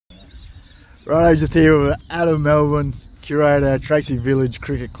Right, just here with Adam Melbourne, Curator, Tracy Village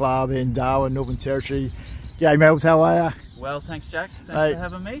Cricket Club in Darwin, Northern Territory. G'day Melbs, how are you? Well, thanks Jack. Thanks for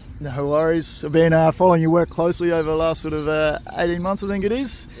having me. No worries. I've been following your work closely over the last sort of 18 months, I think it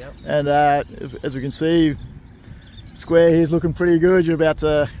is. Yep. And as we can see, square here's looking pretty good. You're about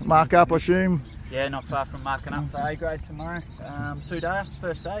to mark up, I assume. Yeah, not far from marking up for A grade tomorrow. 2-day,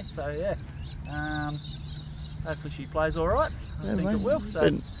 first day. So yeah, hopefully she plays all right. I think it will.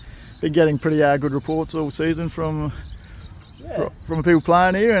 So. Been getting pretty good reports all season from people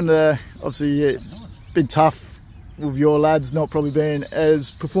playing here, and obviously it's been tough with your lads not probably being as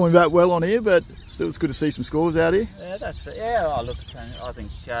performing that well on here, but still it's good to see some scores out here. Yeah, that's it. Yeah, oh, look, I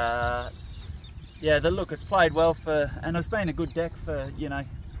think look, it's played well and it's been a good deck for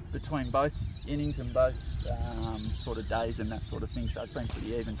between both innings and both sort of days and that sort of thing. So it's been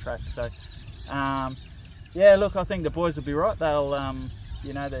pretty even track. So yeah, look, I think the boys will be right. They'll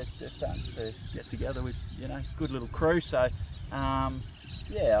they're starting to get together with good little crew. So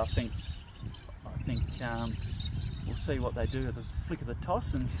yeah, I think we'll see what they do at the flick of the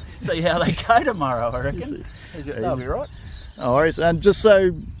toss and see how they go tomorrow. I reckon they'll be right. No worries. And just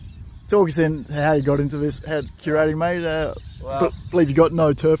so talk us in how you got into this, how curating, mate. Well, believe you got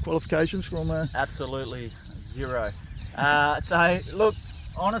no turf qualifications from. Absolutely zero. So look,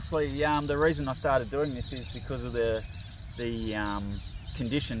 honestly, the reason I started doing this is because of the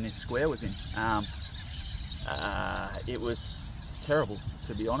condition this square was in. It was terrible,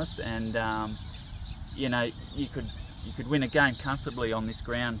 to be honest, and you could win a game comfortably on this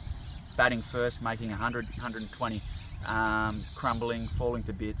ground, batting first, making 100, 120, crumbling, falling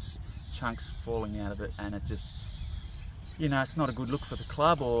to bits, chunks falling out of it, and it just, it's not a good look for the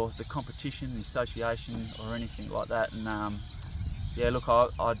club or the competition, the association, or anything like that. And yeah, look,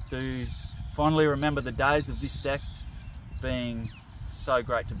 I do fondly remember the days of this deck being so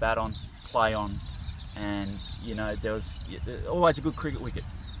great to bat on, play on, and there was always a good cricket wicket.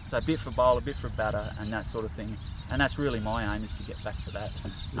 So a bit for bowler, a bit for batter, and that sort of thing. And that's really my aim, is to get back to that.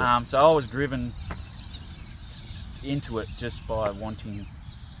 Yeah. So I was driven into it just by wanting,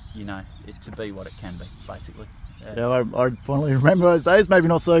 it to be what it can be, basically. Yeah, I fondly remember those days. Maybe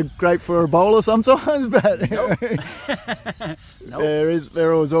not so great for a bowler sometimes, but nope.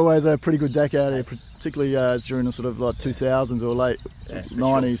 there was always a pretty good deck out here, particularly during the sort of like 2000s or late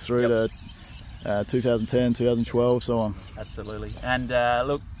 90s through to 2010, 2012, so on. Absolutely. And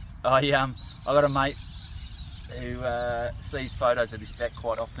look, I got a mate who sees photos of this deck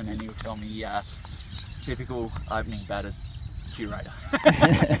quite often, and he'll tell me typical opening batters. Curator.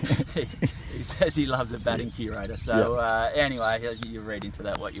 he says he loves a batting curator. So anyway, you read into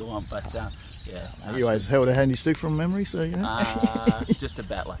that what you want, but yeah. You always held a handy stick from memory, so just a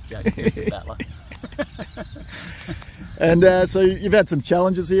battler, Jack. Just a battler. And so you've had some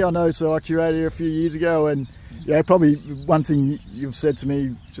challenges here. I know. So I curated here a few years ago, and probably one thing you've said to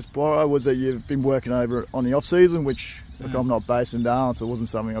me just prior was that you've been working over on the off season, which. Look, I'm not based in Darwin, so it wasn't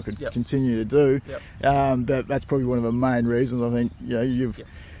something I could continue to do. But that's probably one of the main reasons. I think you've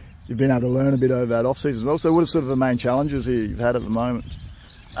been able to learn a bit over that off season. Also, what are sort of the main challenges here you've had at the moment?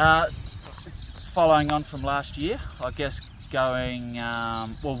 Following on from last year, I guess going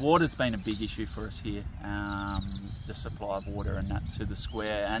well, water's been a big issue for us here. The supply of water and that to the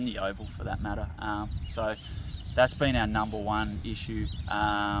square and the oval, for that matter. So that's been our number one issue.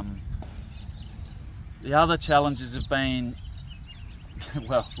 The other challenges have been,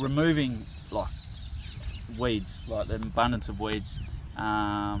 well, removing like weeds, like the abundance of weeds.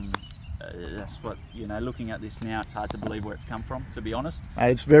 That's what, looking at this now, it's hard to believe where it's come from, to be honest.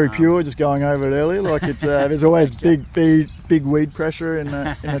 It's very pure, just going over it earlier. Like it's there's always big weed pressure in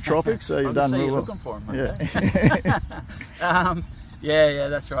the tropics, so you've done really well. Looking for them, yeah,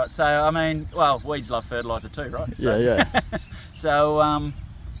 that's right. So I mean, well, weeds love fertiliser too, right? So, yeah. So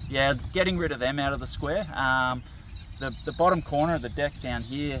yeah, getting rid of them out of the square. The bottom corner of the deck down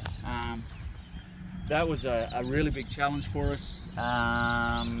here, that was a really big challenge for us.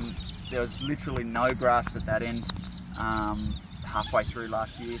 There was literally no grass at that end halfway through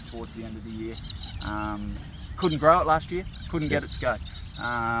last year, towards the end of the year. Couldn't grow it last year, couldn't get it to go.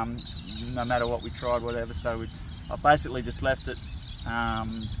 No matter what we tried, whatever. So I basically just left it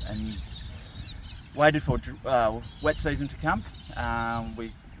and waited for wet season to come.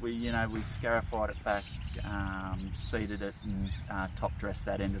 We scarified it back, seeded it, and top dressed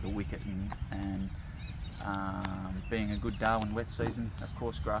that end of the wicket, and being a good Darwin wet season, of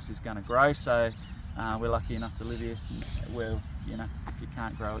course grass is going to grow, so we're lucky enough to live here where, if you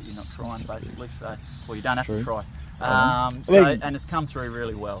can't grow it, you're not trying, basically. So, well, you don't have to try. And it's come through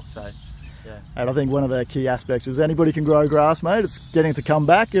really well, so yeah. And I think one of the key aspects is anybody can grow grass, mate. It's getting to come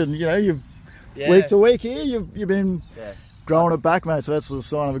back, and week to week here. You've been Yeah. growing it back, mate. So that's the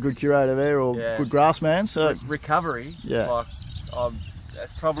sign of a good curator there, or good grass man. So recovery. Yeah. Like,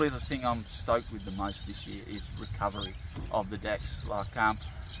 that's probably the thing I'm stoked with the most this year is recovery of the decks. Like,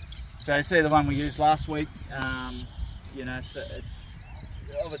 so you see the one we used last week. You know, so it's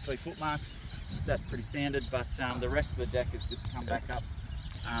obviously footmarks. That's pretty standard, but the rest of the deck has just come back up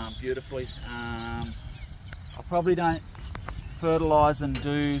beautifully. I probably don't fertilise and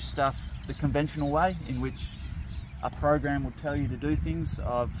do stuff the conventional way, in which a program would tell you to do things.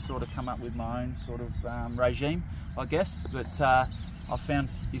 I've sort of come up with my own sort of regime, I guess, but I've found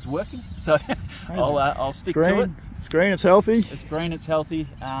is working, so I'll stick to it. It's green, it's healthy. It's green, it's healthy.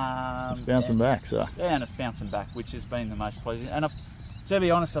 It's bouncing back, so. Yeah, and it's bouncing back, which has been the most pleasing. And to be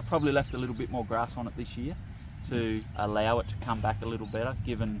honest, I've probably left a little bit more grass on it this year to allow it to come back a little better,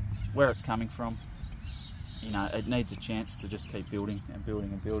 given where it's coming from. You know, it needs a chance to just keep building and building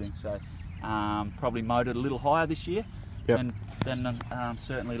and building. So probably mowed it a little higher this year than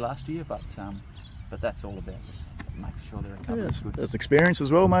certainly last year, but that's all about just making sure the recovery is good. That's experience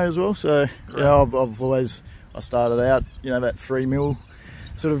as well, mate, as well. So, you know, I started out, you know, that 3 mil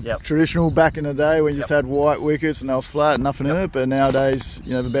sort of traditional back in the day when you just had white wickets and they were flat, nothing in it. But nowadays,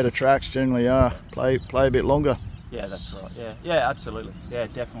 you know, the better tracks generally are play a bit longer. Yeah, that's right. Yeah, absolutely. Yeah,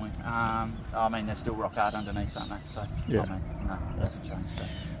 definitely. I mean, they're still rock hard underneath, aren't they? So, yeah. I mean, no, that's a change. So,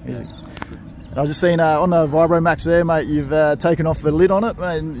 yeah. I was just seeing on the Vibro Max there, mate, you've taken off the lid on it,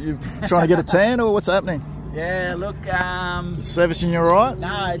 mate, and you're trying to get a tan, or what's happening? Yeah, look. Servicing you all right?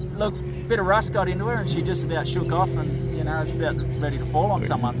 No, look, a bit of rust got into her and she just about shook off, and, you know, it's about ready to fall on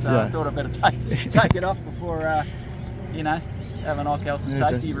someone. So I thought I'd better take it off before, you know, have an health and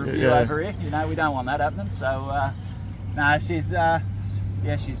safety review over here. You know, we don't want that happening. So, no, she's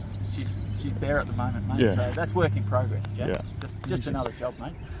bare at the moment, mate. Yeah. So that's work in progress, Jack. Yeah. Just another job,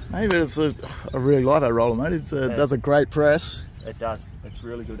 mate. Maybe I really like that roller, mate. It does a great press. It does. It's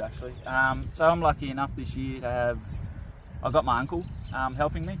really good, actually. So I'm lucky enough this year to have. I've got my uncle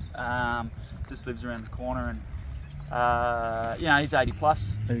helping me. Just lives around the corner, and you know, he's 80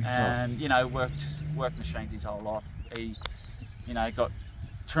 plus, and you know, worked machines his whole life. He, you know, got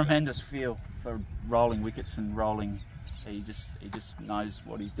tremendous feel for rolling wickets and rolling. He just knows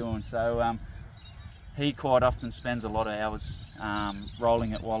what he's doing. So he quite often spends a lot of hours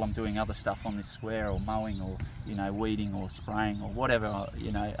rolling it while I'm doing other stuff on this square, or mowing, or, you know, weeding or spraying or whatever,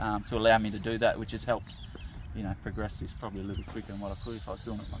 you know, to allow me to do that, which has helped, you know, progress this probably a little quicker than what I could if I was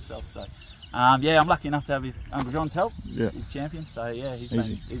doing it myself. So yeah, I'm lucky enough to have Uncle John's help. Yeah. He's champion. So yeah,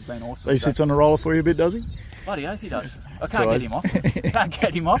 he's been awesome. He sits on the roller for you a bit, does he? Bloody oath he does. I can't get him off it. Can't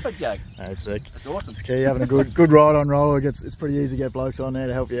get him off it, Jack. That's awesome. It's key, having a good ride on roller. It's pretty easy to get blokes on there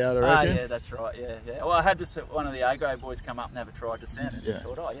to help you out, I reckon. Yeah, that's right. Yeah. Well, I had one of the A-grade boys come up and have a try descent, and he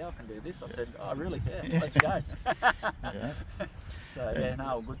thought, oh yeah, I can do this. I said, oh really? Yeah, let's go. So yeah, no,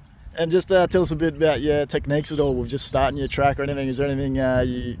 all good. And just tell us a bit about your techniques at all, with just starting your track or anything. Is there anything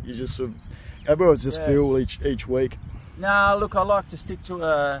you just sort of, everyone's just feel each week? No, look, I like to stick to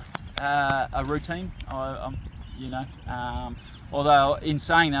a routine. You know, although in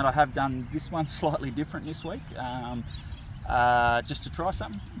saying that, I have done this one slightly different this week, just to try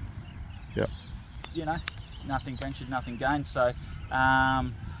something. Yep. You know, nothing ventured, nothing gained. So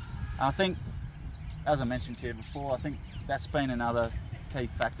I think, as I mentioned to you before, I think that's been another key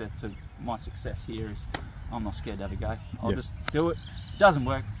factor to my success here, is I'm not scared to have a go. I'll just do it. If it doesn't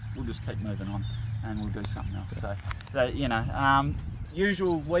work, we'll just keep moving on and we'll do something else. So you know,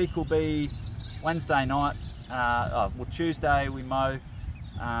 usual week will be Wednesday night. Well, Tuesday we mow,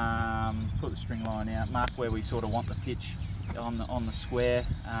 put the string line out, mark where we sort of want the pitch on the square.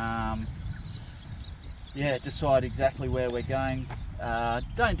 Yeah, decide exactly where we're going.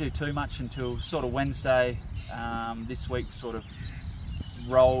 Don't do too much until sort of Wednesday. This week sort of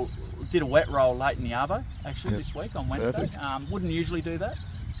did a wet roll late in the arvo actually this week on Wednesday. Wouldn't usually do that,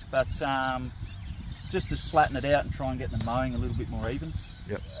 but just to flatten it out and try and get the mowing a little bit more even.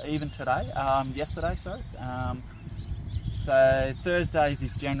 Even today, yesterday, sorry. So Thursdays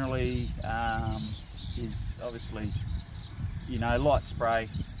is generally is obviously, you know, light spray,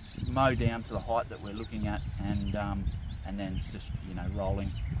 mow down to the height that we're looking at, and then it's just, you know,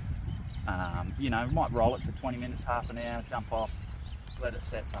 rolling. You know, might roll it for 20 minutes, half an hour, jump off, let it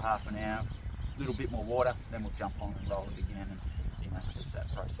set for half an hour, a little bit more water, then we'll jump on and roll it again, and, you know, just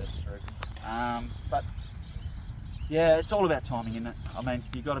that process through. But yeah, it's all about timing, isn't it? I mean,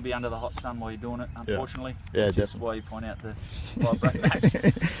 you've got to be under the hot sun while you're doing it, unfortunately. Yeah, definitely. That's why you point out the Vibro Max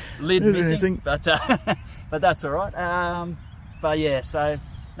lid missing. But that's all right. But yeah, so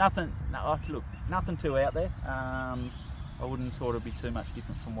nothing too out there. I wouldn't sort of be too much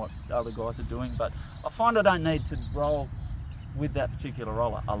different from what the other guys are doing, but I find I don't need to roll with that particular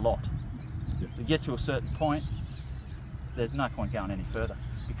roller a lot. To get to a certain point, there's no point going any further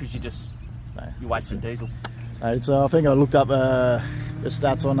because you're wasting diesel. I think I looked up the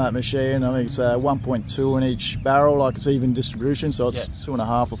stats on that machine. I think it's 1.2 in each barrel, like it's even distribution, so it's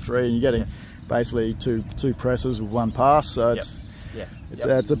 2.5 or 3, and you're getting basically two presses with one pass. So it's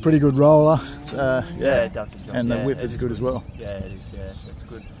a pretty good roller. It does the job. And the width is good as well. Yeah, it is. Yeah, it's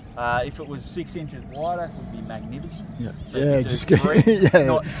good. If it was 6 inches wider, it would be magnificent. Yeah, so just 3,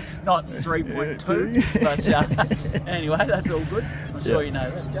 not 3.2. But anyway, that's all good. I'm sure you know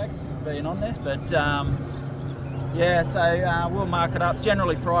that, Jack, being on there. But so we'll mark it up.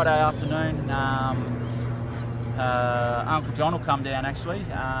 Generally Friday afternoon. Uncle John will come down actually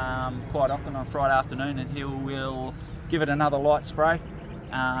quite often on Friday afternoon, and he will give it another light spray,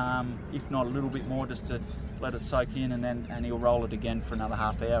 if not a little bit more, just to let it soak in, and he'll roll it again for another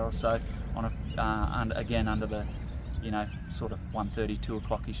half hour or so on again under the sort of 1:30, 2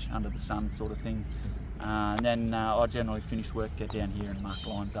 o'clock-ish under the sun sort of thing. And then I generally finish work, get down here and mark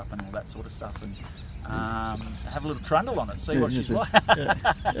lines up and all that sort of stuff, and have a little trundle on it, see what she's like.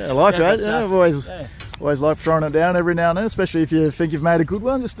 I like that. I've always liked throwing it down every now and then, especially if you think you've made a good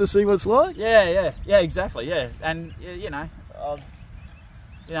one, just to see what it's like. Yeah, exactly. Yeah, and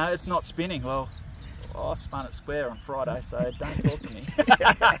it's not spinning. Well, I spun it square on Friday, so don't talk to me.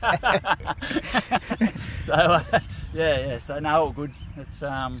 So so no, all good. It's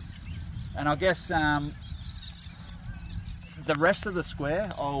and I guess the rest of the square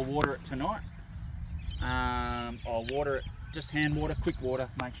I'll water it tonight. I'll water it, just hand water, quick water,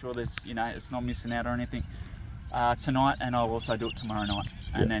 make sure there's it's not missing out or anything tonight, and I'll also do it tomorrow night,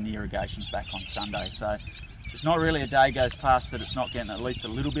 and then the irrigation's back on Sunday. So it's not really a day goes past that it's not getting at least a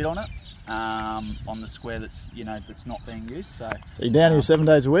little bit on it. On the square that's that's not being used. So you're down here 7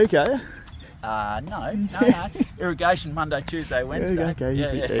 days a week, are you? No. Irrigation Monday, Tuesday, Wednesday. Okay,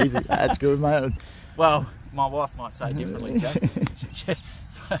 easy. That's good, mate. Well, my wife might say differently, Joe.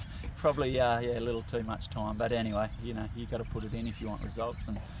 Probably a little too much time, but anyway, you got to put it in if you want results,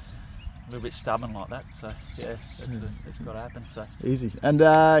 and a little bit stubborn like that. So it's got to happen. So easy. And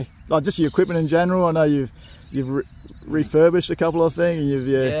like just your equipment in general, I know you've refurbished a couple of things, and you've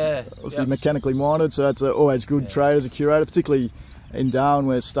obviously mechanically minded, so it's always good trade as a curator, particularly in Darwin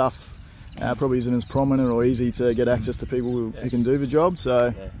where stuff probably isn't as prominent or easy to get access to people who can do the job.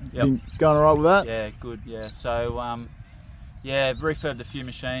 So been going all right with that? Yeah, good. Yeah. So I've refurbed a few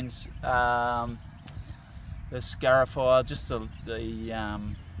machines. The Scarifier, just the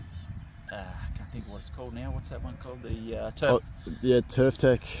I can't think what it's called now. What's that one called? The Turf. Turf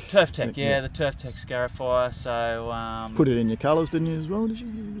Tech. Turf Tech, the Turf Tech Scarifier. So put it in your colours, didn't you, as well? Did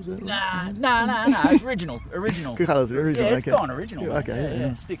you? Was that right? No. Original. Colours, original. Yeah, it's gone original. Yeah, okay.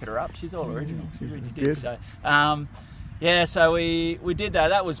 Yeah. Sticking her up. She's all original. She really did. Good. So, so we did that.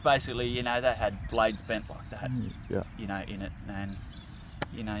 That was basically, that had blades bent like that. In it, and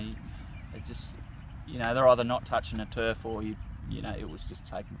it just, they're either not touching the turf or it was just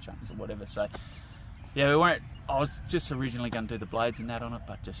taking chunks or whatever. So we weren't. I was just originally going to do the blades and that on it,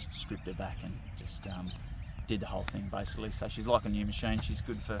 but just stripped it back and just did the whole thing basically. So she's like a new machine. She's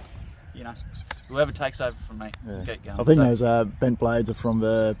good for whoever takes over from me. Get going. I think those bent blades are from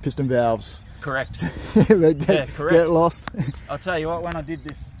the piston valves. Correct. Correct. Get lost. I'll tell you what, when I did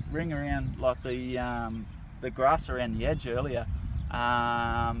this ring around like the grass around the edge earlier,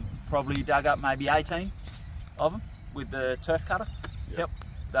 probably dug up maybe 18 of them with the turf cutter. Yep.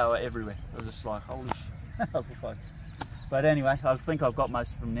 They were everywhere. I was just like, holy shit. I was just like, but anyway, I think I've got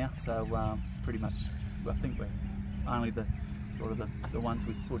most of them now, so pretty much I think we're only the sort of the ones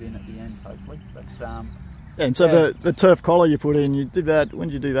we've put in at the ends, hopefully. But and so the turf collar you put in, you did that. When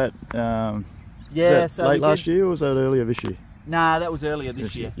did you do that? Was that so late last year, or was that earlier this year? Nah, that was earlier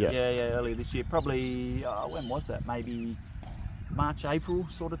this year. Yeah, earlier this year. Probably when was that? Maybe March, April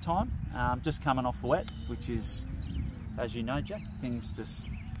sort of time. Just coming off the wet, which is, as you know, Jack, things just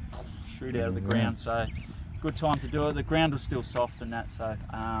shoot out of the ground. So good time to do it. The ground was still soft and that, so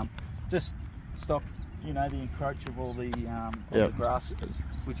just stop. The encroach of all the grass,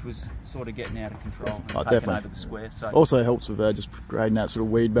 which was sort of getting out of control and taking over the square. So also helps with just creating that sort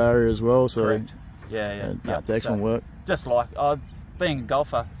of weed barrier as well. So correct. It's excellent work. Just like being a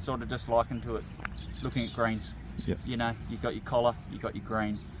golfer, sort of just likened to it, looking at greens. Yep. You've got your collar, you've got your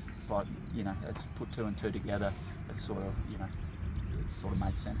green. It's like it's put 2 and 2 together. It's sort of it sort of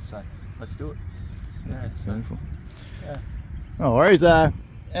made sense. So let's do it. Beautiful. No worries.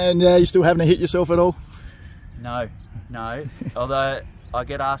 And you still having to hit yourself at all? No. Although I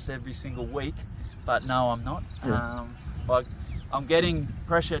get asked every single week, but no, I'm not. Like, I'm getting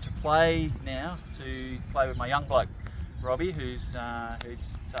pressure to play now, to play with my young bloke, Robbie, who's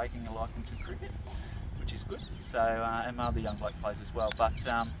taking a liking to cricket, which is good. So, and my other young bloke plays as well. But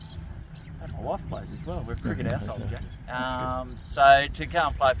and my wife plays as well. We're a cricket household, Jack. So to go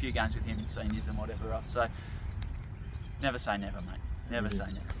and play a few games with him in seniors and whatever else. So never say never, mate. Never say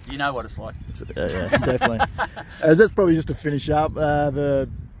never. You know what it's like. Yeah, definitely. That's probably just to finish up.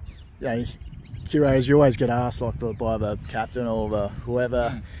 Curators, you always get asked by the captain or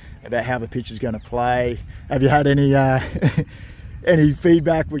whoever about how the pitch is going to play. Have you had any any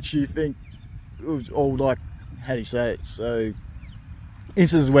feedback which you think was all like, how do you say it? So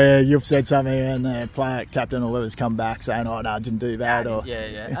instances where you've said something and the player, captain or whoever's come back saying, "Oh no, I didn't do that." Or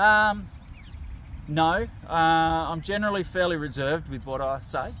no, I'm generally fairly reserved with what I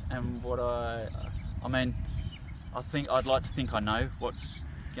say and what I mean, I'd like to think I know what's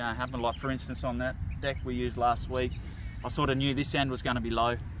going to happen. Like, for instance, on that deck we used last week, I sort of knew this end was going to be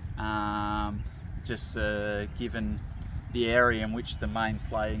low, just given the area in which the main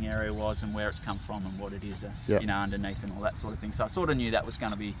playing area was and where it's come from and what it is, you know, underneath and all that sort of thing. So I sort of knew that was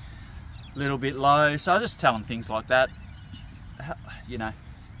going to be a little bit low. So I was just telling things like that, you know.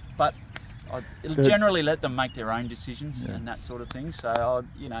 But I generally let them make their own decisions and that sort of thing. So I,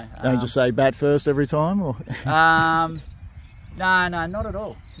 you know, don't just say bat first every time, or no, not at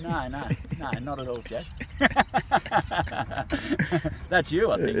all. No, not at all, Jack. That's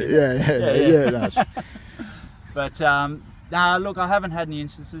you, I think. Yeah. Nice. But no, look, I haven't had any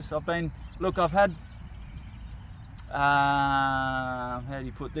instances. I've had, how do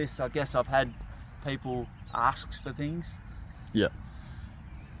you put this? I guess I've had people ask for things. Yeah.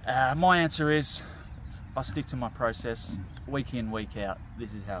 My answer is, I stick to my process, week in, week out.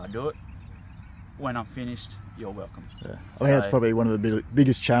 This is how I do it. When I'm finished, you're welcome. Yeah. I think that's probably one of the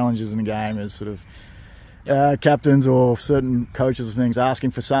biggest challenges in the game, is sort of captains or certain coaches and things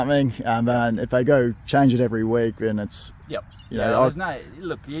asking for something, and then if they go change it every week, then it's there's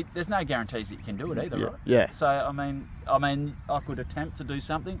no guarantees that you can do it either, right? Yeah. So I mean, I could attempt to do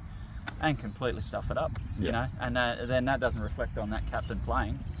something and completely stuff it up, you know, and then that doesn't reflect on that captain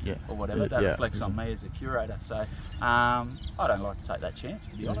playing or whatever. That reflects on me as a curator. So I don't like to take that chance,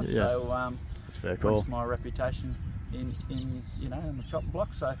 to be honest. So it's fair call. It's my reputation in you know, in the chopping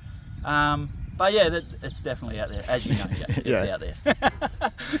block. So. But yeah, it's definitely out there, as you know, Jack. It's out there.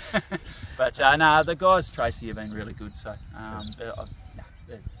 But no, the guys, Tracy, have been really good. So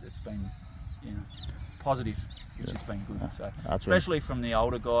it's been, you know, positive, which has been good. So especially from the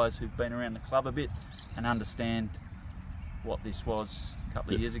older guys who've been around the club a bit and understand what this was a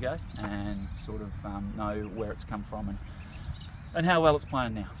couple of years ago, and sort of know where it's come from and how well it's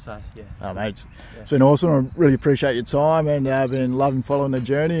playing now. So yeah. Mate, it's been awesome. I really appreciate your time, and I've been loving following the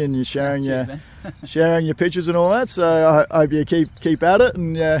journey and you sharing sharing your pictures and all that. So I hope you keep at it,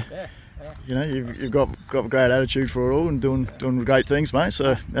 and you know, you've got a great attitude for it all and doing great things, mate.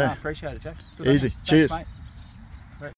 So I appreciate it, Jack. Good easy. Thanks, Cheers. mate.